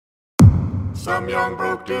some young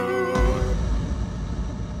broke dude.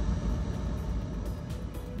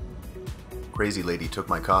 Crazy lady took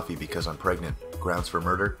my coffee because I'm pregnant. Grounds for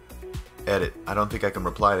murder? Edit. I don't think I can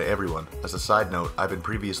reply to everyone. As a side note, I've been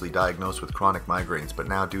previously diagnosed with chronic migraines, but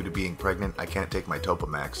now due to being pregnant, I can't take my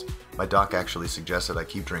Topamax. My doc actually suggested I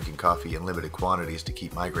keep drinking coffee in limited quantities to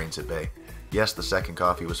keep migraines at bay. Yes, the second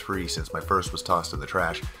coffee was free since my first was tossed in the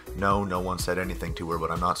trash. No one said anything to her,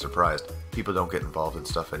 but I'm not surprised. People don't get involved in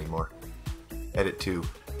stuff anymore. Edit 2.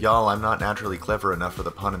 Y'all, I'm not naturally clever enough for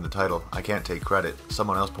the pun in the title. I can't take credit.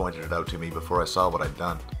 Someone else pointed it out to me before I saw what I'd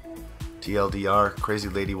done. TLDR, crazy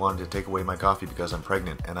lady wanted to take away my coffee because I'm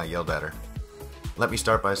pregnant, and I yelled at her. Let me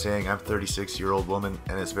start by saying I'm a 36-year-old woman,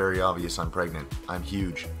 and it's very obvious I'm pregnant. I'm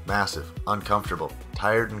huge, massive, uncomfortable,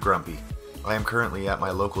 tired and grumpy. I am currently at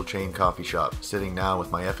my local chain coffee shop, sitting now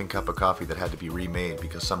with my effing cup of coffee that had to be remade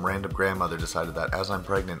because some random grandmother decided that as I'm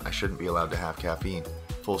pregnant, I shouldn't be allowed to have caffeine.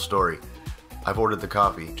 Full story. I've ordered the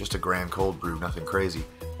coffee, just a grand cold brew, nothing crazy,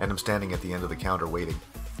 and I'm standing at the end of the counter waiting.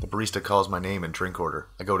 The barista calls my name and drink order.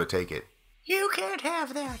 I go to take it. You can't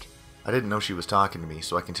have that. I didn't know she was talking to me,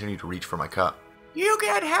 so I continue to reach for my cup. You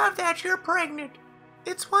can't have that, you're pregnant.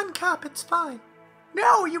 It's one cup, it's fine.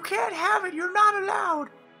 No, you can't have it, you're not allowed.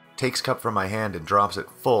 Takes cup from my hand and drops it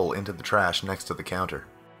full into the trash next to the counter.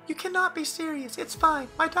 You cannot be serious, it's fine.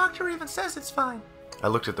 My doctor even says it's fine. I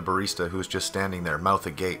looked at the barista who was just standing there, mouth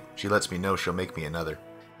agape. She lets me know she'll make me another.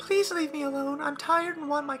 Please leave me alone, I'm tired and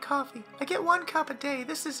want my coffee. I get one cup a day,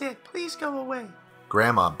 this is it, please go away.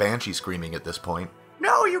 Grandma banshee screaming at this point.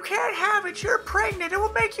 No, you can't have it. You're pregnant. It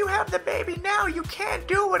will make you have the baby now. You can't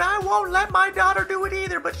do it. I won't let my daughter do it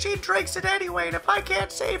either, but she drinks it anyway, and if I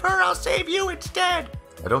can't save her, I'll save you instead.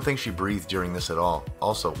 I don't think she breathed during this at all.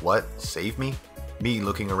 Also, what? Save me? Me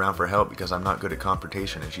looking around for help because I'm not good at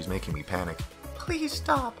confrontation and she's making me panic. Please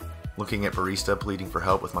stop. Looking at barista, pleading for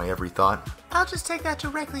help with my every thought. I'll just take that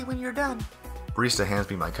directly when you're done. Barista hands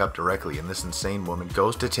me my cup directly, and this insane woman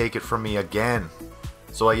goes to take it from me again.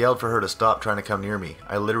 So I yelled for her to stop trying to come near me.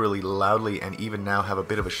 I literally loudly, and even now have a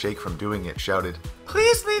bit of a shake from doing it, shouted,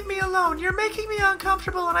 Please leave me alone. You're making me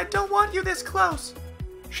uncomfortable and I don't want you this close.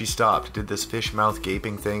 She stopped, did this fish mouth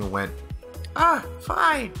gaping thing, went,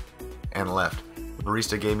 Fine. and left. The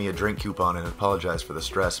barista gave me a drink coupon and apologized for the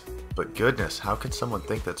stress. But goodness, how can someone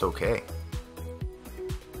think that's okay?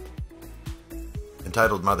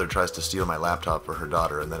 Entitled mother tries to steal my laptop for her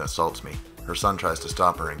daughter and then assaults me. Her son tries to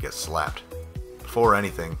stop her and gets slapped. Before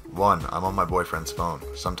anything, 1, I'm on my boyfriend's phone.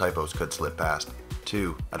 Some typos could slip past.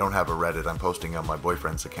 2, I don't have a Reddit, I'm posting on my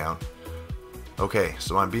boyfriend's account. Okay,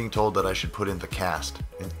 so I'm being told that I should put in the cast.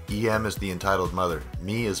 And EM is the entitled mother,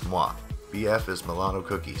 me is moi, BF is Milano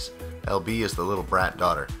Cookies, LB is the little brat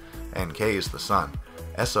daughter, and K is the son.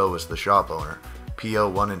 SO is the shop owner, PO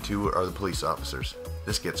 1 and 2 are the police officers.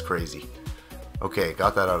 This gets crazy. Okay,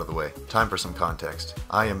 got that out of the way. Time for some context.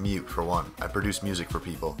 I am mute, for one. I produce music for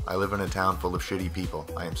people. I live in a town full of shitty people.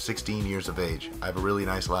 I am 16 years of age. I have a really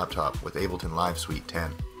nice laptop with Ableton Live Suite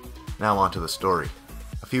 10. Now on to the story.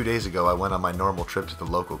 A few days ago, I went on my normal trip to the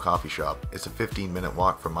local coffee shop. It's a 15-minute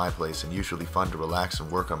walk from my place and usually fun to relax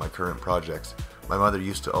and work on my current projects. My mother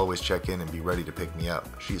used to always check in and be ready to pick me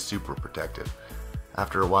up. She is super protective.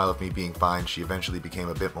 After a while of me being fine, she eventually became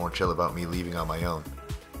a bit more chill about me leaving on my own.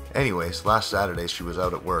 Anyways, last Saturday she was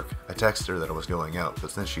out at work. I texted her that I was going out,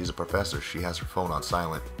 but since she's a professor, she has her phone on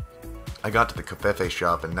silent. I got to the cafefe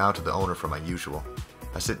shop and now to the owner for my usual.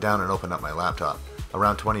 I sit down and open up my laptop.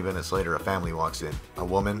 Around 20 minutes later, a family walks in. A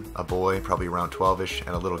woman, a boy, probably around 12-ish, and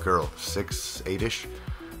a little girl, 6, 8-ish.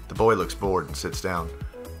 The boy looks bored and sits down.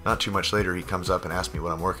 Not too much later, he comes up and asks me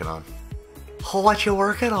what I'm working on. What you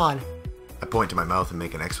working on? I point to my mouth and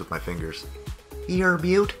make an X with my fingers. You're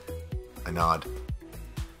mute? I nod.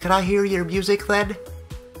 Can I hear your music then?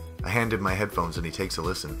 I hand him my headphones and he takes a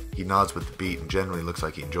listen. He nods with the beat and generally looks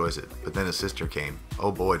like he enjoys it, but then his sister came.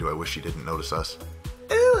 Oh boy, do I wish she didn't notice us.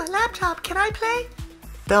 Ooh, a laptop, can I play?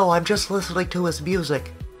 No, I'm just listening to his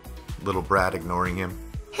music. Little brat ignoring him.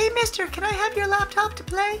 Hey mister, can I have your laptop to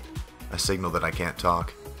play? I signal that I can't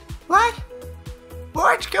talk. What?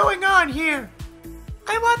 What's going on here?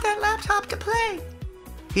 I want that laptop to play.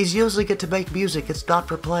 He's using it to make music, it's not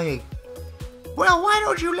for playing. Well, why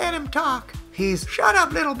don't you let him talk? Shut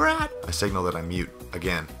up, little brat. I signal that I'm mute,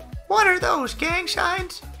 again. What are those, gang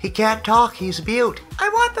signs? He can't talk, he's mute. I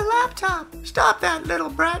want the laptop. Stop that, little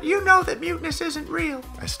brat. You know that muteness isn't real.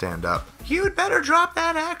 I stand up. You'd better drop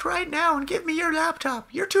that act right now and give me your laptop.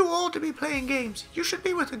 You're too old to be playing games. You should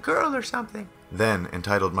be with a girl or something. Then,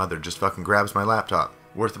 entitled mother just fucking grabs my laptop.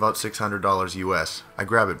 Worth about $600 US. I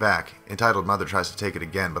grab it back. Entitled mother tries to take it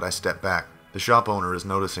again, but I step back. The shop owner is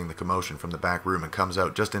noticing the commotion from the back room and comes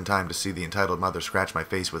out just in time to see the entitled mother scratch my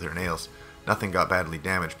face with her nails. Nothing got badly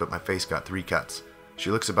damaged, but my face got 3 cuts. She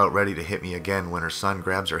looks about ready to hit me again when her son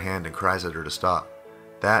grabs her hand and cries at her to stop.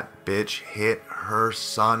 That bitch hit her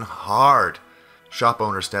son hard. Shop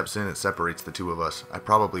owner steps in and separates the two of us. I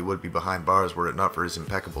probably would be behind bars were it not for his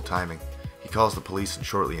impeccable timing. He calls the police and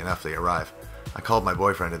shortly enough they arrive. I called my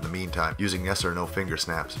boyfriend in the meantime, using yes or no finger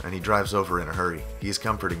snaps, and he drives over in a hurry. He is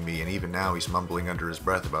comforting me, and even now he's mumbling under his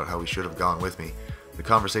breath about how he should have gone with me. The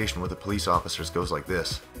conversation with the police officers goes like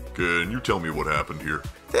this. Can you tell me what happened here?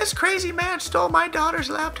 This crazy man stole my daughter's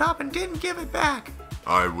laptop and didn't give it back.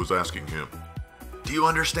 I was asking him. Do you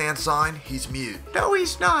understand sign? He's mute. No,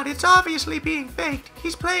 he's not. It's obviously being faked.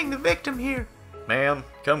 He's playing the victim here. Ma'am,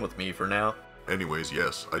 come with me for now. Anyways,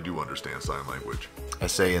 yes, I do understand sign language. I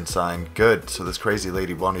say in sign, good, so this crazy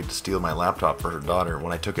lady wanted to steal my laptop for her daughter.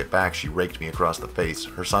 When I took it back, she raked me across the face.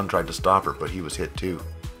 Her son tried to stop her, but he was hit too.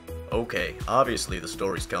 Okay, obviously the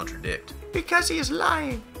stories contradict. Because he is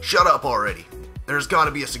lying. Shut up already. There's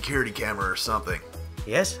gotta be a security camera or something.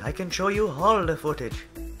 Yes, I can show you all the footage.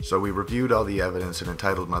 So we reviewed all the evidence and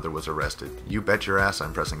entitled mother was arrested. You bet your ass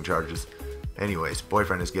I'm pressing charges. Anyways,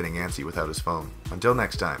 boyfriend is getting antsy without his phone. Until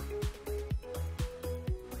next time.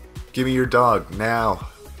 Give me your dog, now.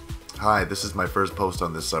 Hi, this is my first post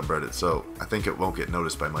on this subreddit, so I think it won't get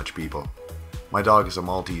noticed by much people. My dog is a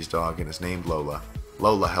Maltese dog and is named Lola.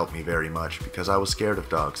 Lola helped me very much because I was scared of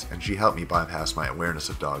dogs, and she helped me bypass my awareness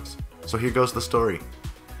of dogs. So here goes the story.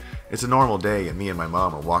 It's a normal day and me and my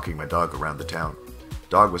mom are walking my dog around the town.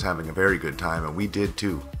 Dog was having a very good time and we did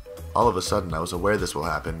too. All of a sudden I was aware this will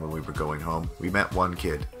happen when we were going home. We met one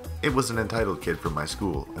kid. It was an entitled kid from my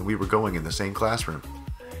school and we were going in the same classroom.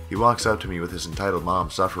 He walks up to me with his entitled mom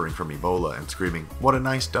suffering from Ebola and screaming, "What a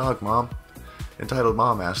nice dog, Mom." Entitled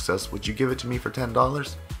mom asks us, "Would you give it to me for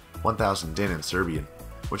 $10? 1,000 din in Serbian,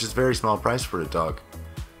 which is a very small price for a dog."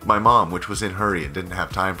 My mom, which was in a hurry and didn't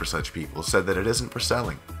have time for such people, said that it isn't for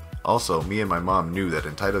selling. Also, me and my mom knew that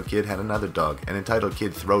entitled kid had another dog, and entitled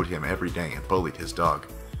kid throwed him every day and bullied his dog.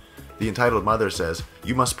 The entitled mother says,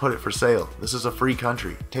 "You must put it for sale. This is a free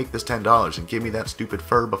country. Take this $10 and give me that stupid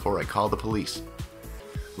fur before I call the police."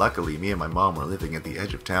 Luckily, me and my mom were living at the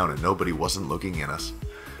edge of town and nobody wasn't looking at us.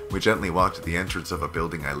 We gently walked to the entrance of a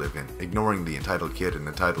building I live in, ignoring the entitled kid and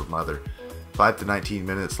entitled mother. 5 to 19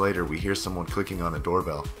 minutes later, we hear someone clicking on a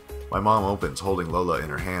doorbell. My mom opens, holding Lola in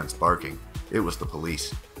her hands, barking. It was the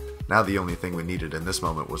police. Now the only thing we needed in this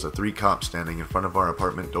moment was 3 cops standing in front of our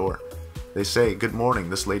apartment door. They say, "Good morning,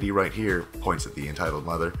 this lady right here," points at the entitled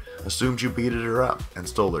mother, "assumed you beated her up and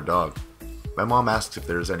stole her dog." My mom asks if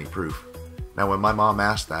there is any proof. Now when my mom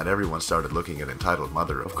asked that, everyone started looking at entitled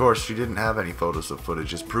mother. Of course, she didn't have any photos of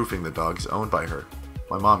footage as proving the dog is owned by her.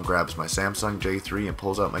 My mom grabs my Samsung J3 and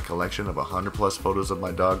pulls out my collection of 100 plus photos of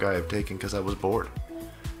my dog I have taken because I was bored.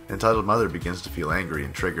 Entitled mother begins to feel angry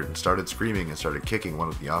and triggered and started screaming and started kicking one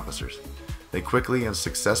of the officers. They quickly and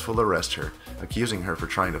successfully arrest her, accusing her for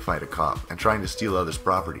trying to fight a cop and trying to steal others'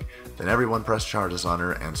 property. Then everyone pressed charges on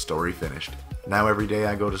her and story finished. Now every day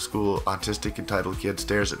I go to school, autistic entitled kid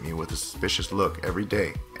stares at me with a suspicious look every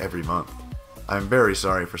day, every month. I'm very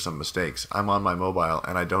sorry for some mistakes. I'm on my mobile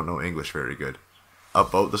and I don't know English very good.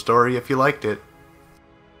 Upvote the story if you liked it.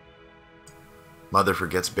 Mother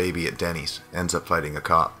forgets baby at Denny's, ends up fighting a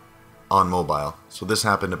cop. On mobile. So this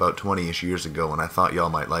happened about 20-ish years ago and I thought y'all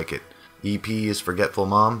might like it. EP is forgetful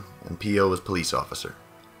mom and PO is police officer.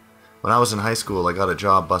 When I was in high school I got a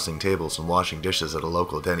job bussing tables and washing dishes at a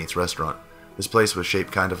local Denny's restaurant. This place was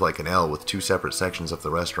shaped kind of like an L with 2 separate sections of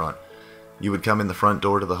the restaurant. You would come in the front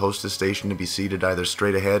door to the hostess station and be seated either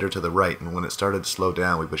straight ahead or to the right, and when it started to slow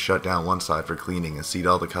down we would shut down one side for cleaning and seat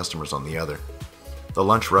all the customers on the other. The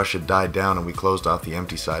lunch rush had died down and we closed off the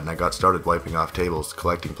empty side and I got started wiping off tables,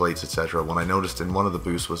 collecting plates, etc. when I noticed in one of the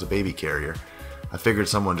booths was a baby carrier. I figured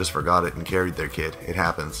someone just forgot it and carried their kid. It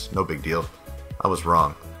happens. No big deal. I was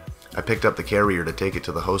wrong. I picked up the carrier to take it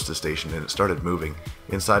to the hostess station and it started moving.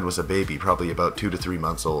 Inside was a baby, probably about 2 to 3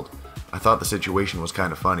 months old. I thought the situation was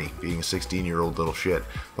kind of funny, being a 16-year-old little shit,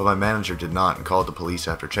 but my manager did not and called the police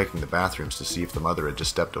after checking the bathrooms to see if the mother had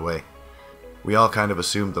just stepped away. We all kind of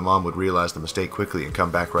assumed the mom would realize the mistake quickly and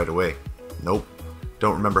come back right away. Nope.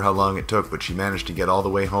 Don't remember how long it took, but she managed to get all the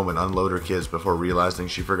way home and unload her kids before realizing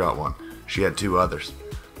she forgot one. She had 2 others.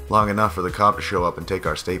 Long enough for the cop to show up and take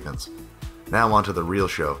our statements. Now on to the real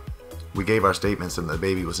show. We gave our statements and the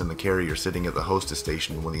baby was in the carrier sitting at the hostess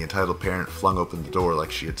station when the entitled parent flung open the door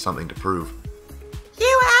like she had something to prove.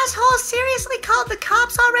 You assholes seriously called the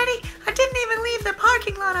cops already? I didn't even leave the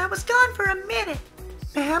parking lot. I was gone for a minute.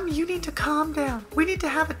 Ma'am, you need to calm down. We need to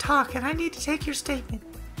have a talk and I need to take your statement.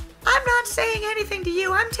 I'm not saying anything to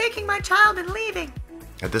you. I'm taking my child and leaving.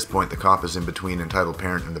 At this point, the cop is in between entitled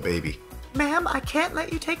parent and the baby. Ma'am, I can't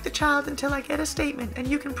let you take the child until I get a statement and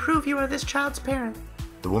you can prove you are this child's parent.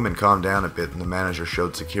 The woman calmed down a bit and the manager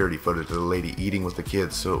showed security footage of the lady eating with the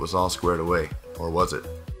kids, so it was all squared away. Or was it?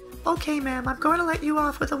 Okay, ma'am, I'm going to let you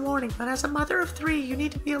off with a warning, but as a mother of 3, you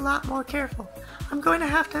need to be a lot more careful. I'm going to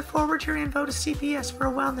have to forward your info to CPS for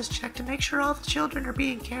a wellness check to make sure all the children are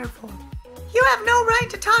being cared for. You have no right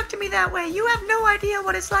to talk to me that way. You have no idea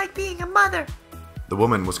what it's like being a mother. The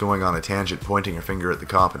woman was going on a tangent, pointing her finger at the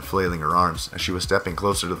cop and flailing her arms. As she was stepping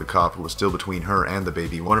closer to the cop, who was still between her and the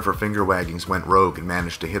baby, one of her finger waggings went rogue and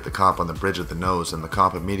managed to hit the cop on the bridge of the nose, and the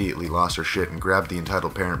cop immediately lost her shit and grabbed the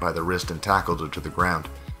entitled parent by the wrist and tackled her to the ground.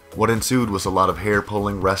 What ensued was a lot of hair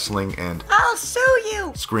pulling, wrestling, and I'll sue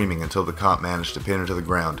you! Screaming until the cop managed to pin her to the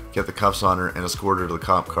ground, get the cuffs on her, and escort her to the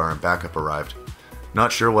cop car, and backup arrived.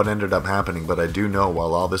 Not sure what ended up happening, but I do know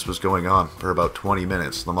while all this was going on, for about 20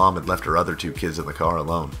 minutes, the mom had left her other 2 kids in the car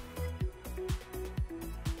alone.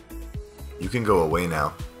 You can go away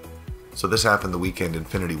now. So this happened the weekend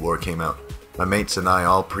Infinity War came out. My mates and I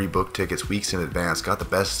all pre-booked tickets weeks in advance, got the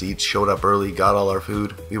best seats, showed up early, got all our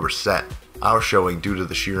food. We were set. Our showing, due to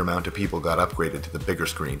the sheer amount of people, got upgraded to the bigger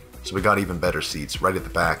screen, so we got even better seats, right at the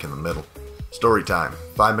back in the middle. Story time.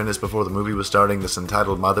 5 minutes before the movie was starting, this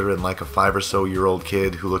entitled mother and like a 5 or so year old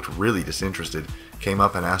kid who looked really disinterested came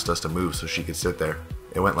up and asked us to move so she could sit there.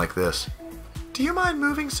 It went like this. Do you mind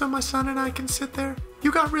moving so my son and I can sit there?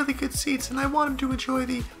 You got really good seats and I want him to enjoy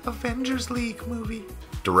the Avengers League movie.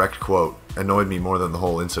 Direct quote. Annoyed me more than the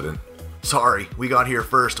whole incident. Sorry, we got here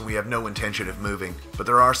first and we have no intention of moving, but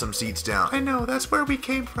there are some seats down. I know, that's where we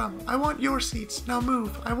came from. I want your seats. Now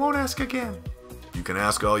move. I won't ask again. You can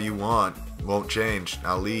ask all you want. It won't change.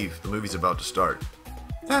 Now leave. The movie's about to start.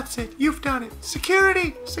 That's it. You've done it.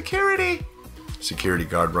 Security! Security! Security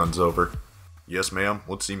guard runs over. Yes, ma'am.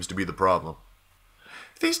 What seems to be the problem?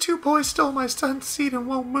 These 2 boys stole my son's seat and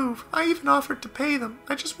won't move. I even offered to pay them.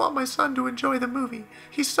 I just want my son to enjoy the movie.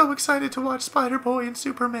 He's so excited to watch Spider-Boy and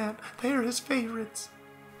Superman. They are his favorites.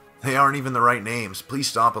 They aren't even the right names. Please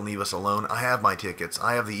stop and leave us alone. I have my tickets.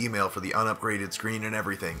 I have the email for the unupgraded screen and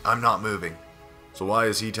everything. I'm not moving. So why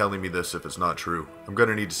is he telling me this if it's not true? I'm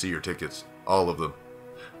gonna need to see your tickets. All of them.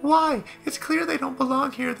 Why? It's clear they don't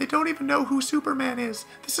belong here. They don't even know who Superman is.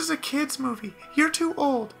 This is a kid's movie. You're too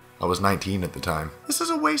old. I was 19 at the time. This is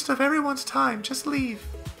a waste of everyone's time. Just leave.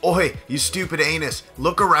 Oi, you stupid anus.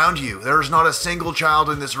 Look around you. There is not a single child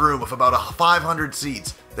in this room with about 500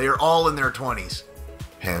 seats. They are all in their 20s.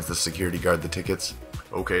 Hands the security guard the tickets.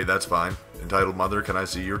 Okay, that's fine. Entitled mother, can I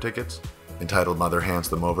see your tickets? Entitled mother hands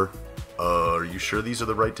them over. Are you sure these are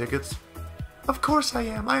the right tickets? Of course I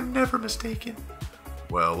am. I'm never mistaken.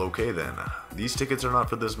 Well, okay then. These tickets are not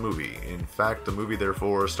for this movie. In fact, the movie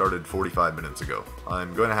therefore started 45 minutes ago.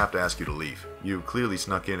 I'm going to have to ask you to leave. You clearly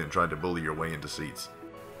snuck in and tried to bully your way into seats.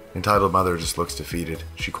 Entitled mother just looks defeated.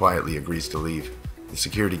 She quietly agrees to leave. The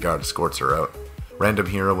security guard escorts her out. Random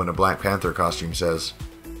hero in a Black Panther costume says,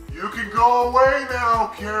 You can go away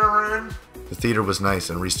now, Karen. The theater was nice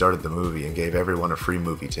and restarted the movie and gave everyone a free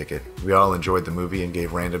movie ticket. We all enjoyed the movie and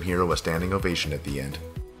gave Random Hero a standing ovation at the end.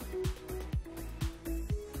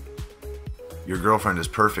 Your girlfriend is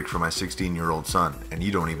perfect for my 16-year-old son, and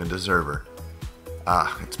you don't even deserve her.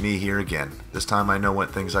 Ah, it's me here again. This time I know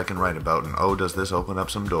what things I can write about, and oh, does this open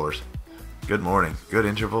up some doors. Good morning, good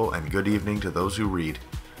interval, and good evening to those who read.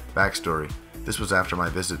 Backstory. This was after my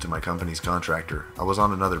visit to my company's contractor. I was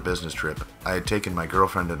on another business trip. I had taken my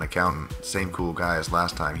girlfriend and accountant, same cool guy as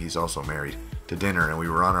last time, he's also married, to dinner, and we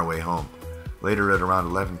were on our way home. Later at around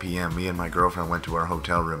 11 p.m., me and my girlfriend went to our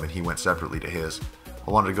hotel room and he went separately to his.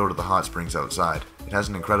 I wanted to go to the hot springs outside. It has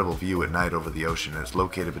an incredible view at night over the ocean and it's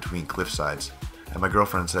located between cliff sides. And my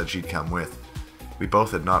girlfriend said she'd come with. We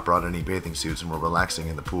both had not brought any bathing suits and were relaxing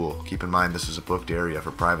in the pool. Keep in mind this is a booked area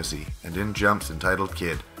for privacy. And in jumps entitled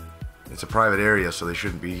kid. It's a private area so they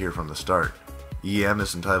shouldn't be here from the start. EM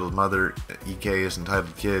is entitled mother, EK is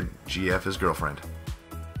entitled kid, GF is girlfriend.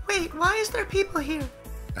 Wait, why is there people here?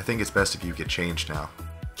 I think it's best if you get changed now.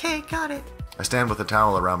 Okay, got it. I stand with a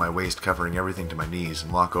towel around my waist covering everything to my knees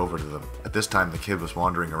and walk over to them. At this time the kid was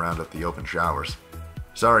wandering around at the open showers.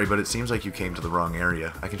 Sorry, but it seems like you came to the wrong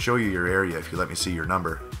area. I can show you your area if you let me see your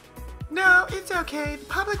number. No, it's okay. The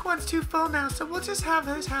public one's too full now, so we'll just have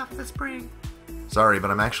this half of the spring. Sorry,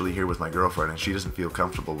 but I'm actually here with my girlfriend and she doesn't feel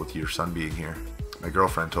comfortable with your son being here. My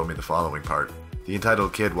girlfriend told me the following part. The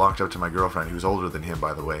entitled kid walked up to my girlfriend, who's older than him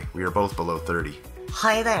by the way. We are both below 30.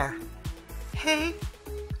 Hi there. Hey.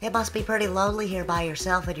 It must be pretty lonely here by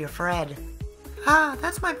yourself and your friend. Ah,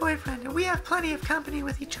 that's my boyfriend, and we have plenty of company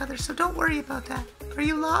with each other, so don't worry about that. Are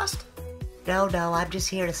you lost? No, I'm just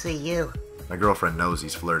here to see you. My girlfriend knows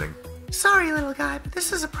he's flirting. Sorry, little guy, but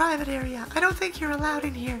this is a private area. I don't think you're allowed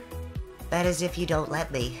in here. That is if you don't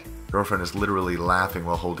let me. Girlfriend is literally laughing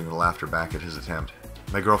while holding the laughter back at his attempt.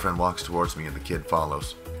 My girlfriend walks towards me and the kid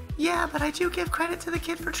follows. Yeah, but I do give credit to the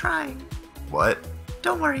kid for trying. What?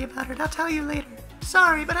 Don't worry about it, I'll tell you later.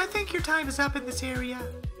 Sorry, but I think your time is up in this area.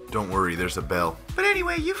 Don't worry, there's a bell. But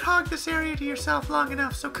anyway, you've hogged this area to yourself long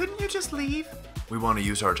enough, so couldn't you just leave? We want to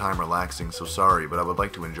use our time relaxing, so sorry, but I would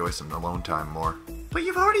like to enjoy some alone time more. But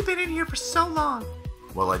you've already been in here for so long.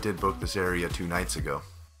 Well, I did book this area 2 nights ago.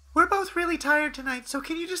 We're both really tired tonight, so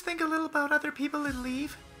can you just think a little about other people and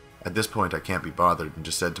leave? At this point, I can't be bothered and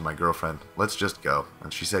just said to my girlfriend, let's just go.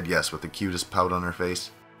 And she said yes with the cutest pout on her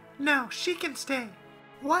face. No, she can stay.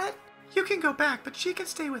 What? You can go back, but she can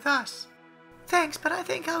stay with us. Thanks, but I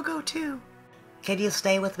think I'll go too. Can you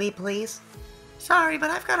stay with me, please? Sorry, but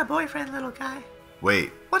I've got a boyfriend, little guy.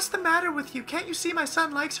 Wait, What's the matter with you? Can't you see my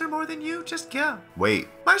son likes her more than you? Just go. wait.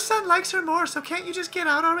 My son likes her more, so can't you just get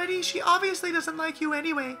out already? She obviously doesn't like you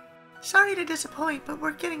anyway. Sorry to disappoint, but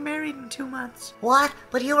we're getting married in 2 months. What?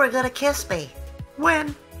 But you were gonna kiss me.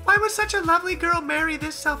 When? Why would such a lovely girl marry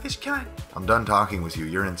this selfish cunt? I'm done talking with you.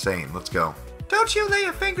 You're insane. Let's go. Don't you lay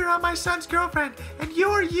a finger on my son's girlfriend, and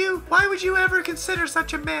you're you. Why would you ever consider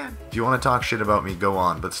such a man? If you want to talk shit about me, go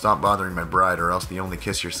on, but stop bothering my bride or else the only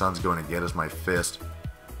kiss your son's going to get is my fist.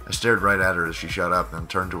 I stared right at her as she shut up, then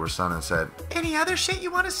turned to her son and said, Any other shit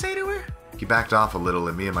you want to say to her? He backed off a little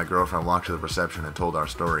and me and my girlfriend walked to the reception and told our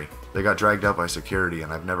story. They got dragged up by security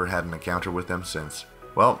and I've never had an encounter with them since.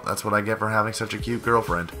 Well, that's what I get for having such a cute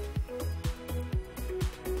girlfriend.